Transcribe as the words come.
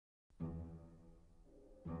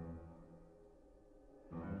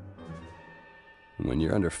When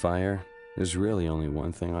you're under fire, there's really only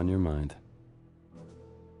one thing on your mind.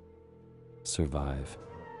 Survive.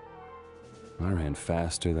 I ran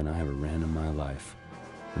faster than I ever ran in my life,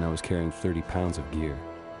 and I was carrying 30 pounds of gear.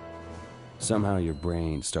 Somehow your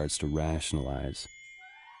brain starts to rationalize.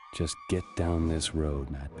 Just get down this road,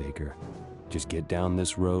 Matt Baker. Just get down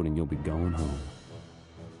this road and you'll be going home.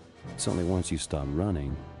 It's only once you stop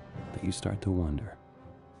running that you start to wonder,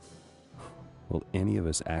 will any of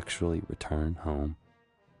us actually return home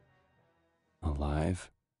alive?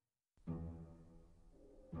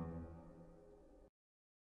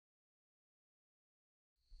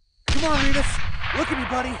 Come on, Remus! Look at me,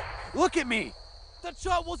 buddy! Look at me! That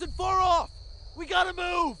shot wasn't far off! We gotta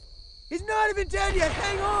move! He's not even dead yet!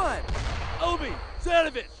 Hang on! Obi!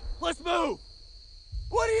 Zanovich! Let's move!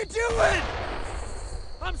 What are you doing?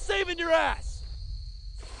 I'm saving your ass!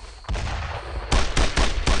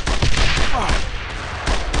 Oh.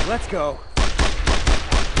 Let's go.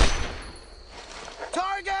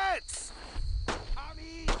 Targets!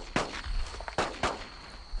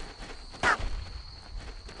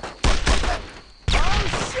 Oh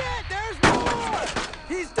shit! There's more!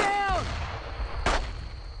 He's down!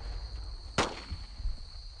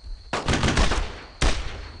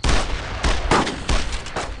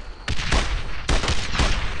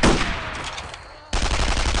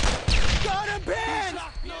 Got him pinned!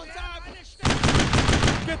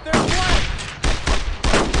 Get their flank!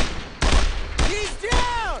 He's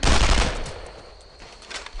down!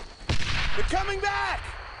 They're coming back!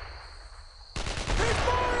 There's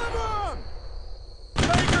more of them!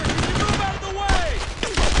 Baker, can you move out of the way?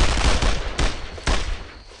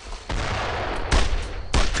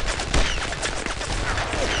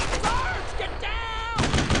 Sarge, get down!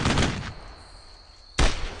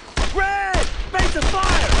 Red! Base of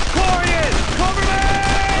fire! Corian! Cover me!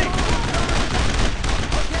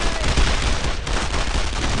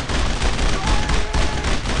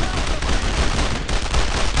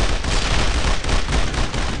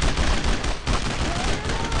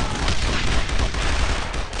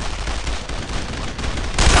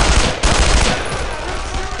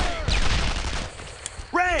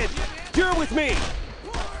 You're with me!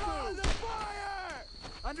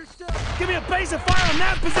 Understood. Give me a base of fire on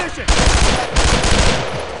that position!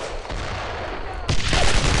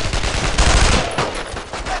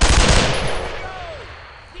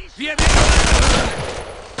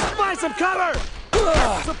 Find some cover!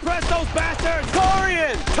 Suppress those bastards!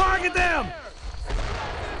 Corian! Target them!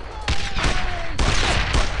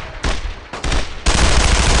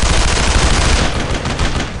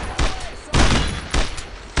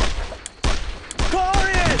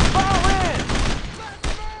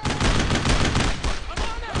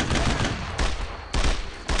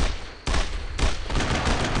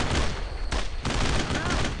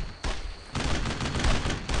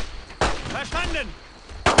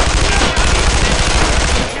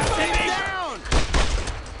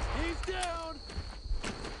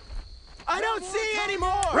 I don't see any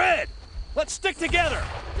more! Red! Let's stick together!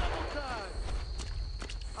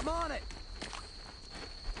 I'm on it!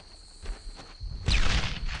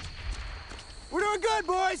 We're doing good,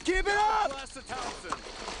 boys! Keep it up!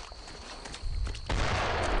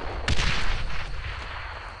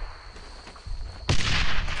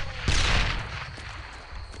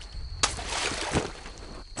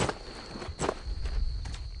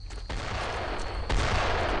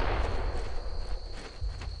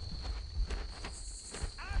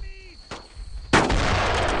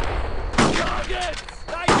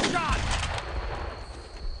 Nice shot!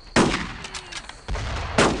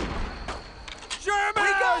 Sherman!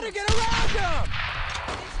 We gotta get around him!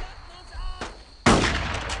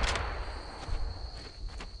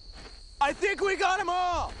 I think we got them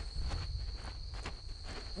all!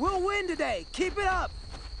 We'll win today! Keep it up!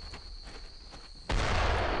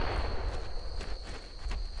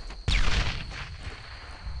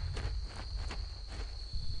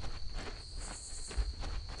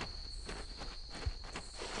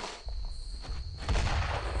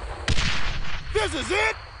 This is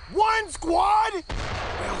it? One squad?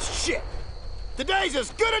 Well, shit. Today's as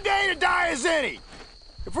good a day to die as any.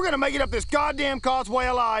 If we're gonna make it up this goddamn causeway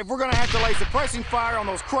alive, we're gonna have to lay suppressing fire on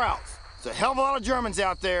those Krauts. There's a hell of a lot of Germans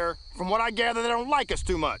out there. From what I gather, they don't like us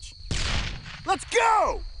too much. Let's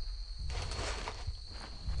go!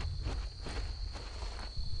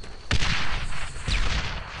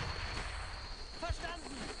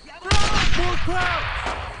 More Krauts!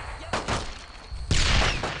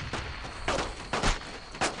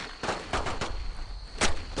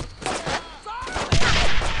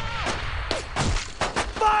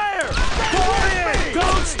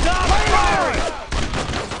 Don't stop firing!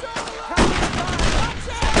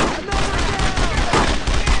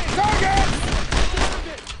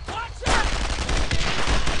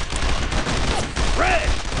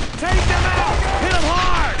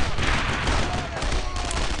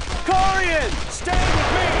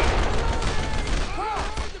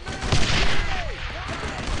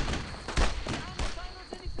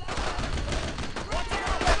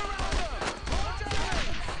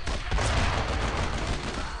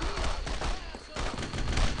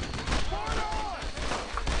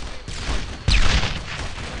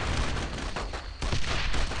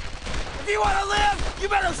 want to live, you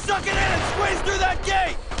better suck it in and squeeze through that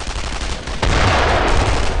gate!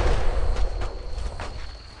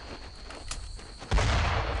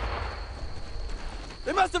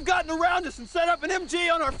 They must have gotten around us and set up an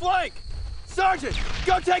MG on our flank! Sergeant,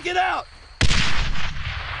 go take it out!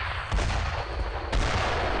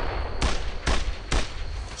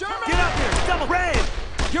 German! Get up here! Double Red!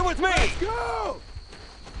 You're with me! Let's go!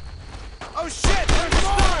 Oh shit! There's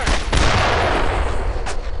more!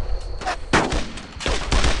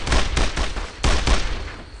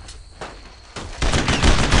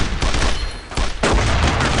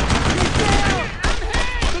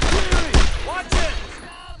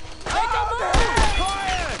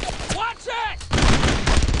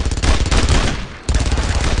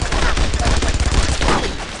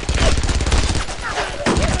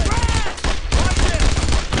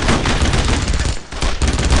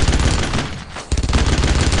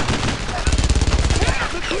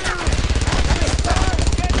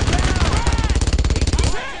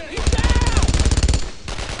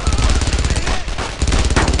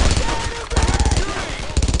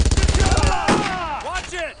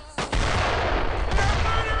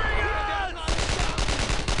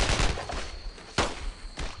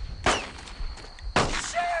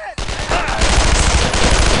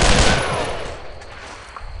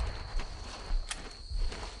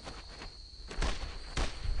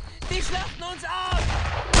 Die schlachten uns aus!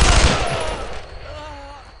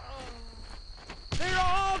 They're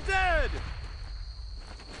all dead!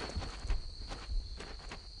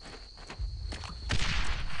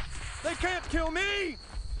 They can't kill me!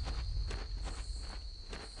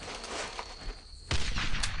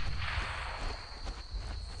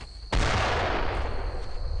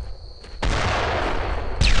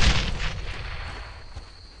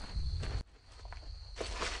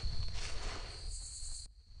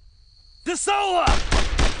 Desola!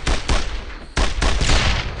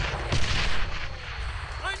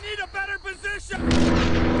 I need a better position!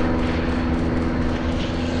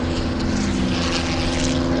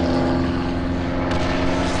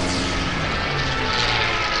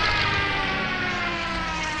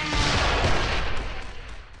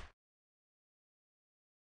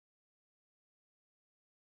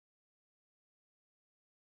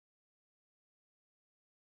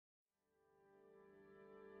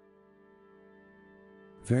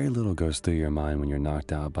 Very little goes through your mind when you're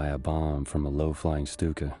knocked out by a bomb from a low-flying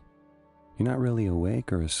Stuka. You're not really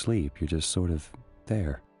awake or asleep, you're just sort of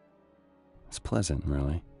there. It's pleasant,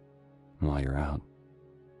 really, while you're out.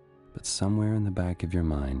 But somewhere in the back of your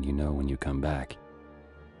mind, you know when you come back,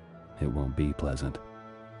 it won't be pleasant.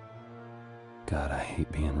 God, I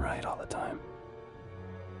hate being right all the time.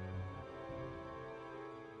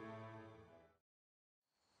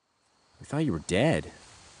 We thought you were dead.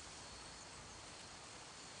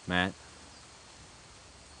 Matt,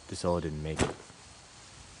 Desola didn't make it.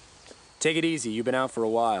 Take it easy, you've been out for a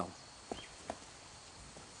while.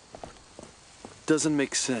 Doesn't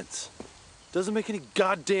make sense. Doesn't make any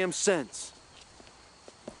goddamn sense.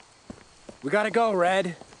 We gotta go,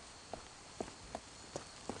 Red.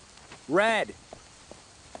 Red!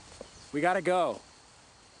 We gotta go.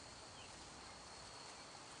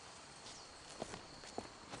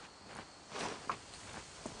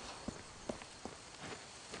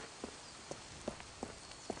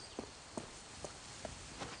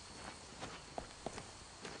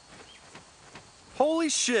 Holy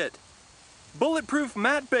shit! Bulletproof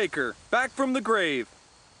Matt Baker, back from the grave.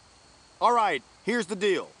 All right, here's the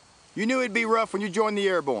deal. You knew it'd be rough when you joined the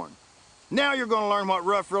Airborne. Now you're gonna learn what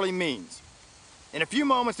rough really means. In a few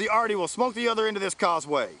moments, the Artie will smoke the other end of this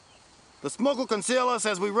causeway. The smoke will conceal us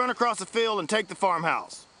as we run across the field and take the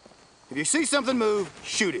farmhouse. If you see something move,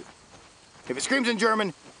 shoot it. If it screams in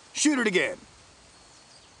German, shoot it again.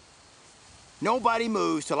 Nobody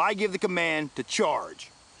moves till I give the command to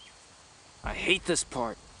charge. I hate this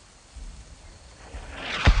part.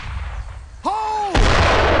 Hold!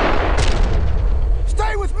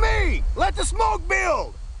 Stay with me! Let the smoke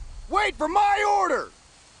build! Wait for my order!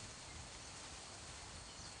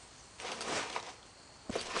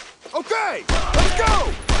 Okay, let's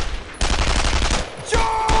go!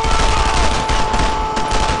 Charge!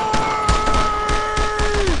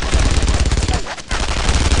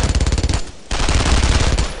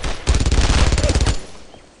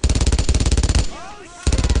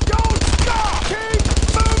 Don't stop! Keep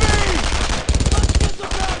moving! Let's get the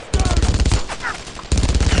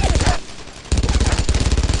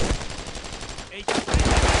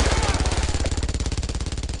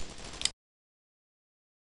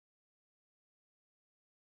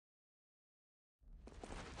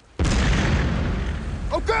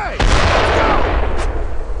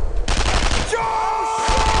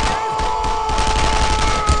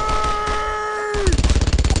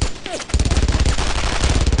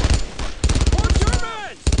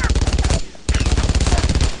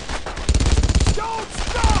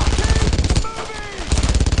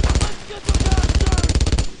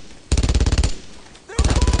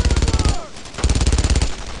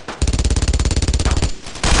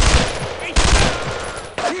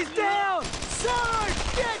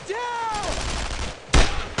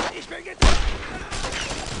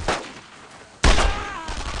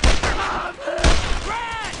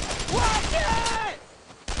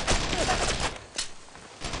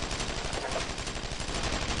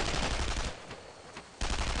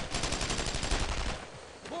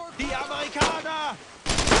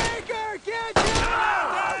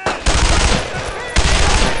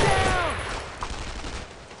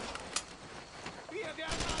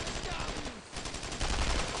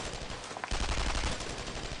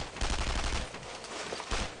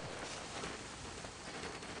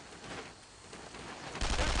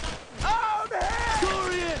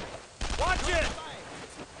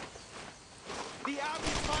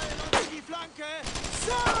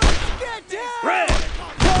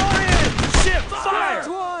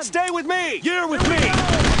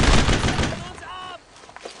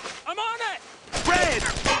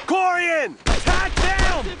Corian! Attack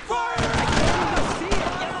them!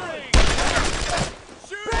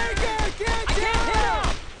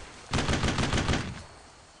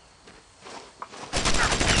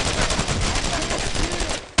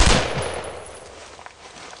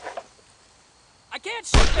 I can't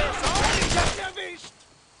shoot there, Sarge!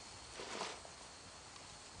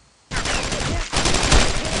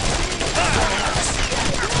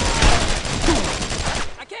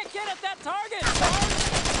 I can't get at that target, Sarge!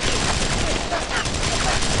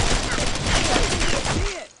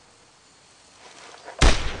 See it!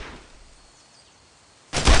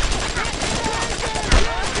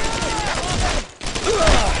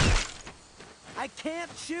 I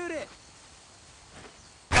can't shoot it!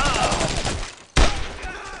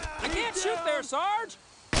 I can't shoot there, Sarge!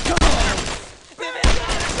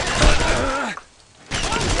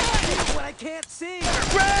 What I can't see!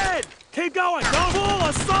 Red! Keep going! Double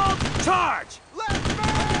assault charge! Let's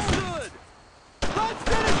move! Let's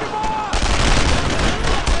finish him off!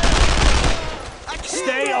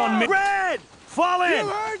 Stay on me! Red! Fall in!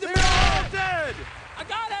 You heard the man! Dead! I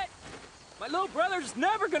got it! My little brother's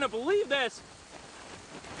never gonna believe this!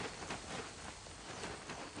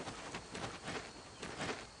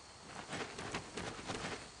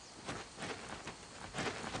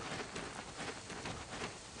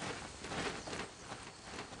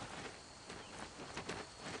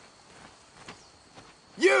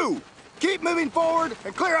 You! Keep moving forward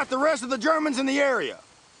and clear out the rest of the Germans in the area.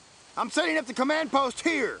 I'm setting up the command post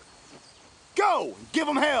here. Go and give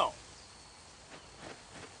them hell!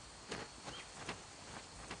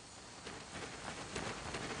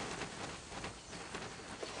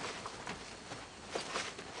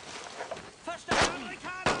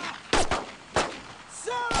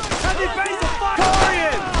 Heavy base of fire!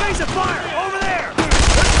 Corian! Base of fire! Over there!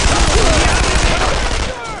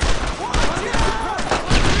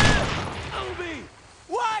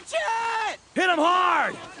 Watch it! Hit him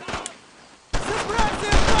hard!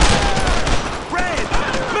 Suppressive fire! Red!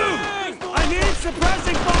 Move! I need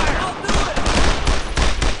suppressing fire! I'll do it!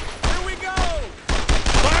 Here we go!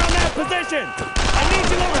 Fire on that position! I need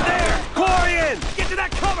you over there! Corian! Get to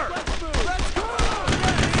that cover! Let's go!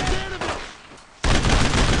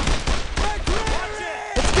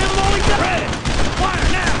 Let's give them all we got! Red! Fire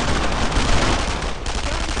now!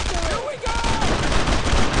 Here we go!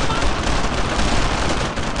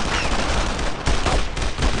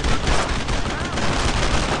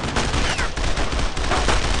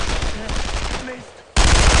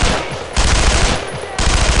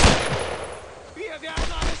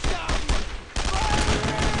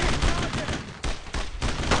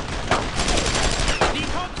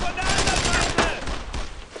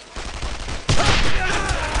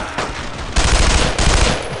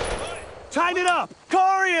 Tighten it up!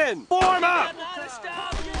 Corian! Form up!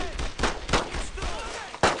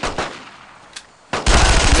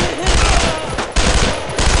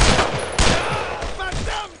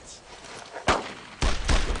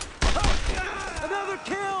 Another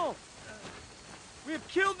kill! We have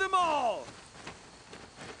killed them all!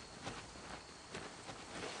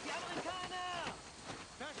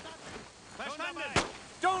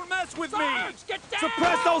 Don't mess with me! Get down!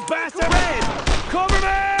 Suppress those bastards! Red! Cover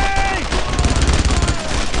me!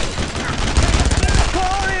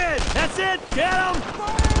 Corian! That's it! Get him!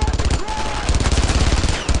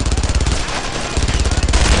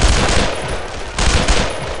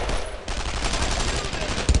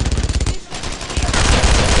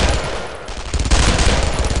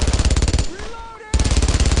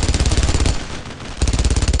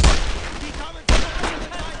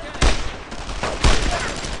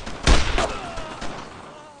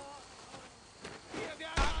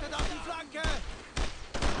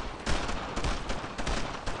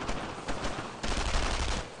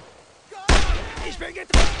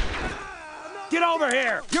 Get over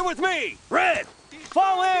here! You're with me! Red!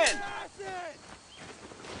 Fall in!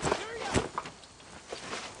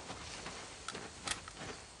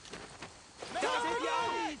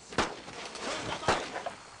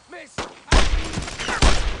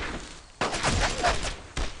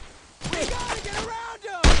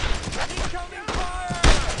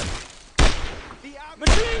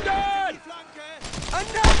 Machine gun!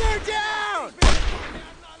 Another down!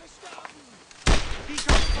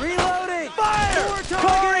 Reloading! Fire!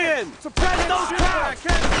 Corian! Suppress those crowds!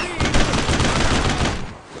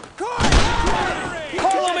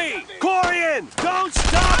 Follow me! Corian! Don't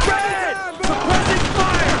stop! Red! Suppressing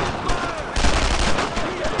fire!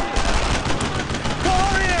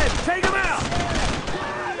 Corian! Take him out!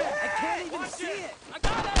 I can't even see it! I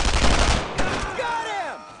got it! Got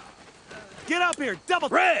him! Get up here! Double...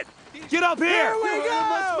 Red! Get up here! Here we go!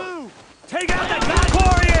 Let's move! Take out that guy!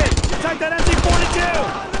 Corian! Take that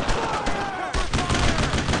MC-42!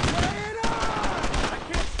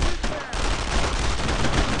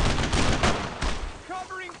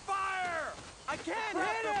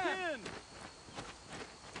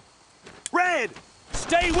 Red,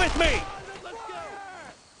 stay with me!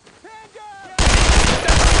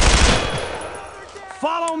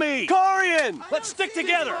 Follow me! Corian! Let's stick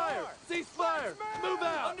together! Ceasefire! Move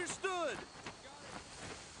out! Understood!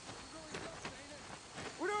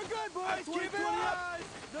 We're doing good, boys! Keep it up!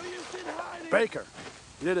 No use in hiding! Baker,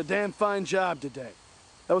 you did a damn fine job today.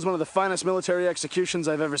 That was one of the finest military executions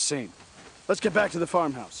I've ever seen. Let's get back to the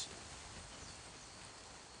farmhouse.